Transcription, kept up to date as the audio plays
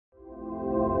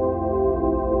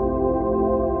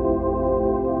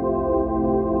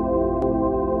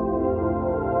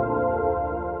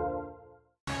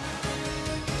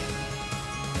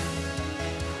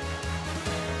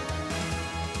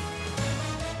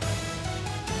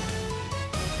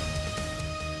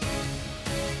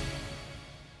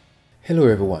Hello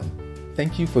everyone,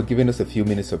 thank you for giving us a few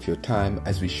minutes of your time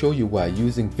as we show you why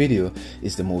using video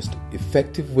is the most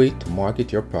effective way to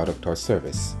market your product or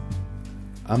service.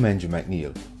 I'm Andrew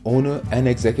McNeil, owner and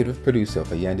executive producer of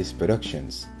AyanDace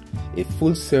Productions, a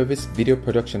full-service video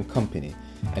production company,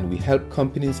 and we help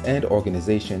companies and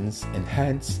organizations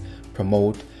enhance,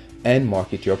 promote, and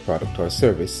market your product or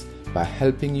service by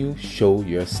helping you show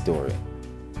your story.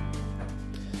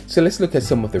 So let's look at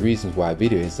some of the reasons why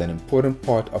video is an important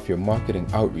part of your marketing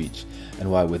outreach and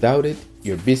why without it,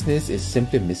 your business is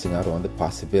simply missing out on the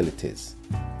possibilities.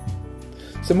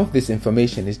 Some of this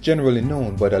information is generally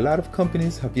known, but a lot of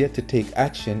companies have yet to take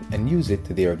action and use it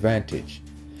to their advantage.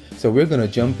 So we're going to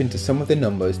jump into some of the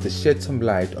numbers to shed some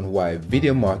light on why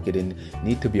video marketing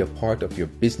need to be a part of your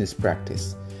business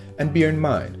practice. And bear in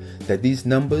mind that these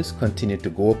numbers continue to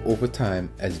go up over time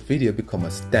as video become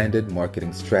a standard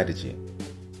marketing strategy.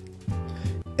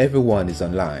 Everyone is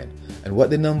online, and what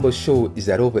the numbers show is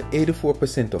that over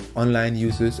 84% of online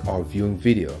users are viewing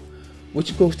video,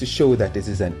 which goes to show that this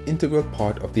is an integral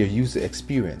part of their user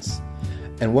experience.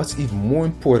 And what's even more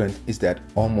important is that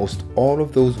almost all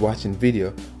of those watching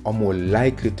video are more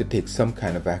likely to take some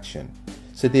kind of action.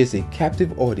 So there's a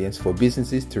captive audience for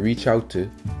businesses to reach out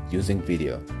to using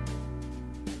video.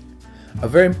 A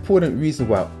very important reason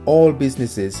why all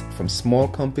businesses, from small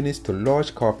companies to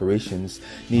large corporations,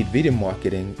 need video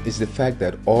marketing is the fact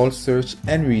that all search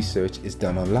and research is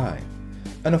done online.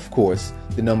 And of course,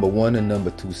 the number 1 and number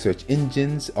 2 search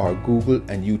engines are Google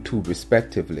and YouTube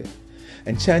respectively.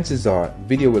 And chances are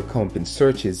video will come up in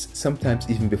searches sometimes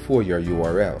even before your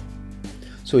URL.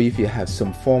 So if you have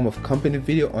some form of company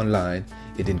video online,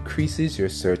 it increases your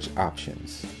search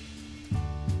options.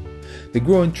 The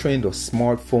growing trend of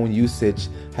smartphone usage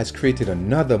has created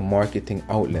another marketing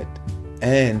outlet,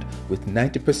 and with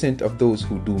 90% of those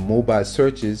who do mobile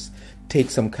searches take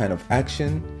some kind of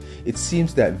action, it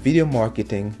seems that video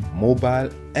marketing, mobile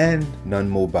and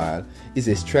non-mobile, is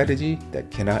a strategy that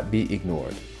cannot be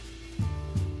ignored.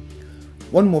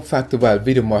 One more factor why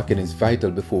video marketing is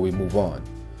vital before we move on,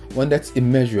 one that's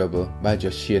immeasurable by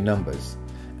just sheer numbers,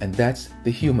 and that's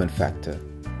the human factor.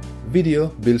 Video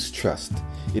builds trust.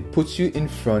 It puts you in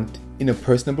front in a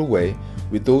personable way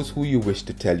with those who you wish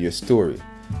to tell your story,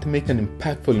 to make an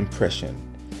impactful impression,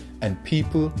 and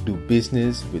people do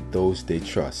business with those they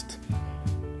trust.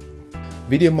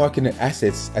 Video marketing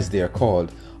assets, as they are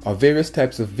called, are various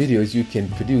types of videos you can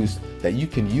produce that you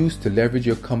can use to leverage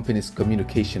your company's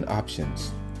communication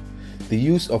options. The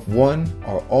use of one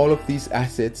or all of these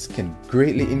assets can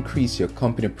greatly increase your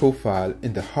company profile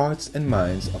in the hearts and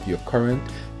minds of your current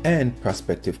and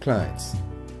prospective clients.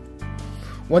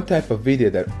 One type of video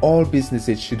that all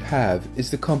businesses should have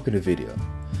is the company video.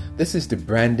 This is the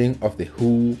branding of the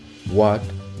who, what,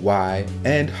 why,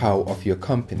 and how of your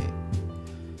company.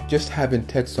 Just having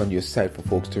text on your site for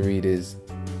folks to read is,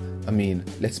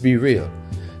 let's be real,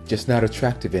 just not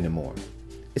attractive anymore.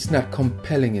 It's not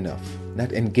compelling enough,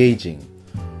 not engaging.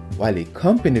 While a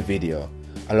company video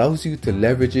allows you to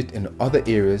leverage it in other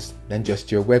areas than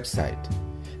just your website.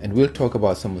 And we'll talk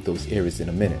about some of those areas in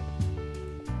a minute.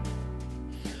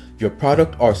 Your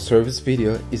product or service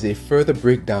video is a further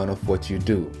breakdown of what you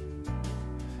do.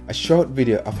 A short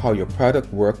video of how your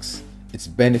product works, its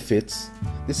benefits,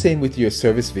 the same with your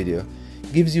service video,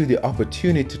 gives you the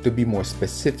opportunity to be more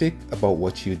specific about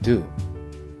what you do.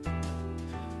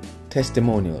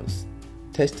 Testimonials.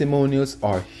 Testimonials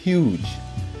are huge,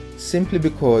 simply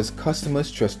because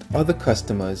customers trust other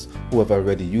customers who have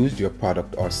already used your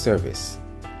product or service.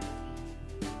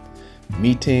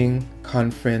 Meeting,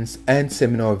 conference, and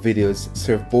seminar videos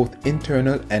serve both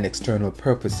internal and external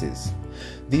purposes.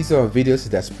 These are videos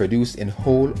that's produced in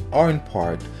whole or in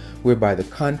part, whereby the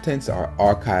contents are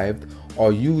archived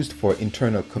or used for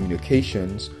internal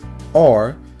communications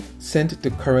or sent to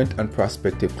current and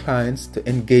prospective clients to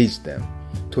engage them,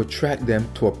 to attract them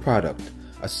to a product,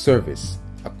 a service,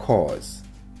 a cause.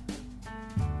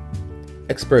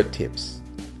 Expert tips.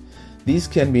 These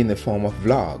can be in the form of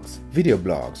vlogs, video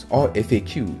blogs, or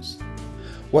FAQs.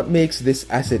 What makes this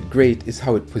asset great is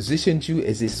how it positions you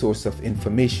as a source of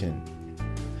information.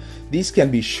 These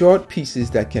can be short pieces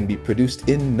that can be produced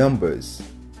in numbers.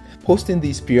 Posting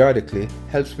these periodically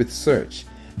helps with search,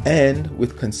 and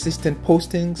with consistent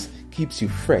postings keeps you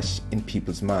fresh in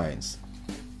people's minds.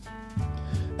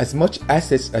 As much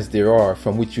assets as there are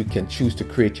from which you can choose to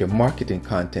create your marketing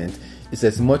content is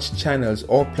as much channels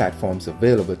or platforms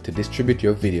available to distribute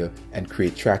your video and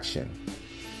create traction.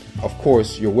 Of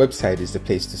course, your website is the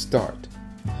place to start.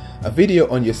 A video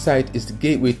on your site is the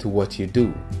gateway to what you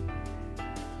do.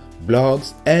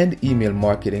 Blogs and email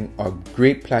marketing are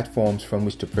great platforms from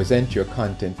which to present your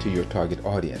content to your target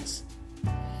audience.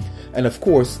 And of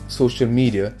course, social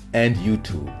media and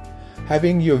YouTube.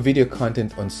 Having your video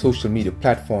content on social media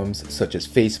platforms such as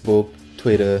Facebook,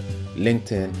 Twitter,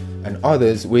 LinkedIn, and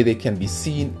others where they can be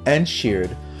seen and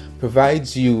shared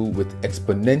provides you with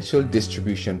exponential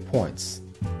distribution points.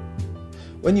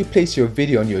 When you place your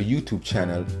video on your YouTube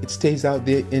channel, it stays out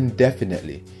there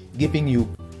indefinitely, giving you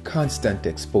constant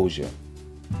exposure.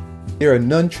 There are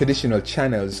non-traditional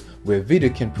channels where video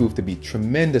can prove to be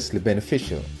tremendously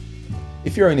beneficial.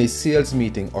 If you're in a sales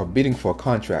meeting or bidding for a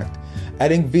contract,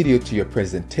 adding video to your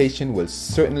presentation will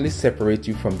certainly separate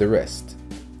you from the rest.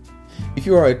 If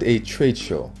you are at a trade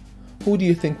show, who do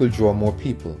you think will draw more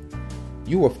people?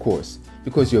 You, of course,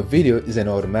 because your video is an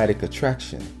automatic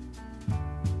attraction.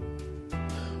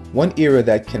 One area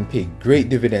that can pay great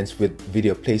dividends with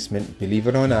video placement, believe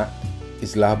it or not,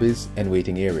 is lobbies and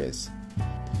waiting areas.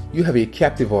 You have a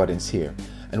captive audience here,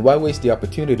 and why waste the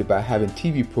opportunity by having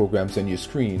TV programs on your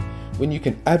screen when you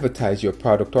can advertise your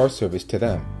product or service to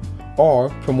them, or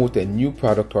promote a new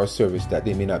product or service that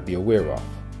they may not be aware of.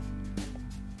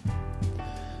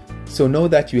 So now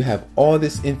that you have all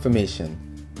this information,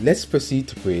 let's proceed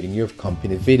to creating your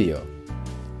company video.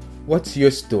 What's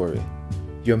your story,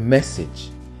 your message,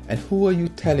 and who are you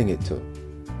telling it to?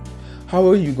 How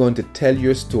are you going to tell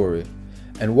your story,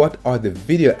 and what are the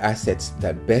video assets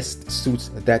that best suits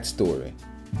that story?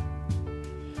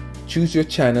 Choose your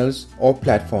channels or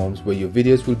platforms where your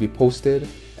videos will be posted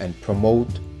and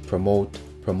promote.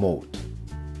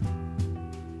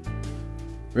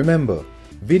 Remember,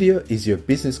 video is your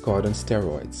business card on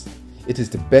steroids. It is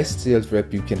the best sales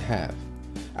rep you can have.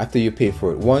 After you pay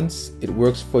for it once, it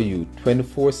works for you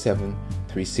 24/7,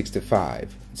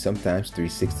 365, sometimes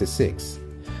 366.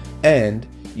 And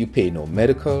you pay no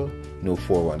medical, no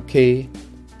 401k,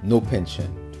 no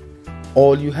pension.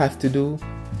 All you have to do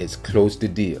is close the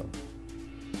deal.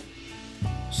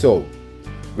 So,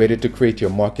 ready to create your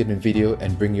marketing video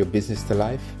and bring your business to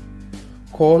life?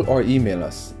 Call or email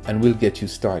us and we'll get you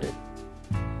started.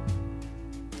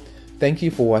 Thank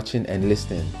you for watching and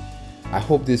listening. I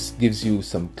hope this gives you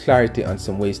some clarity on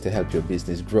some ways to help your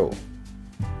business grow.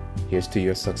 Here's to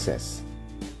your success.